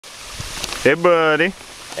Hey, buddy.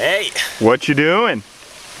 Hey. What you doing?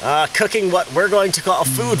 Cooking what we're going to call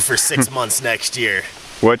food for 6 months next year.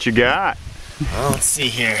 What you got? Well, let's see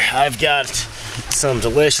here. I've got some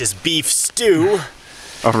delicious beef stew.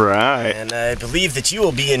 All right. And I believe that you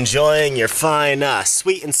will be enjoying your fine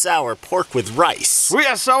sweet and sour pork with rice. Sweet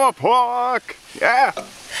and sour pork! Yeah! All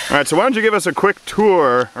right, so why don't you give us a quick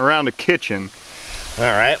tour around the kitchen? All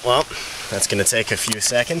right, well, that's gonna take a few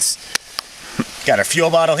seconds. Got our fuel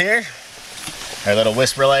bottle here. Our little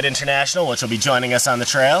Whisperlight International, which will be joining us on the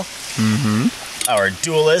trail. Mm-hmm. Our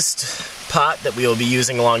Duelist pot that we will be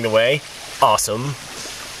using along the way. Awesome.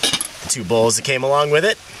 The 2 bowls that came along with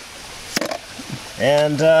it.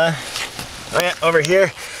 And, oh yeah, over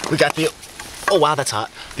here, we got the, oh wow, that's hot.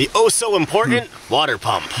 The oh so important water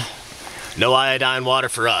pump. No iodine water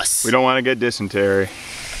for us. We don't want to get dysentery.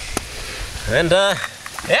 And,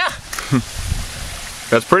 yeah.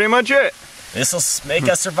 That's pretty much it. This will make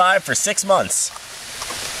us survive for 6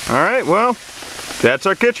 months. All right, well, that's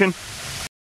our kitchen.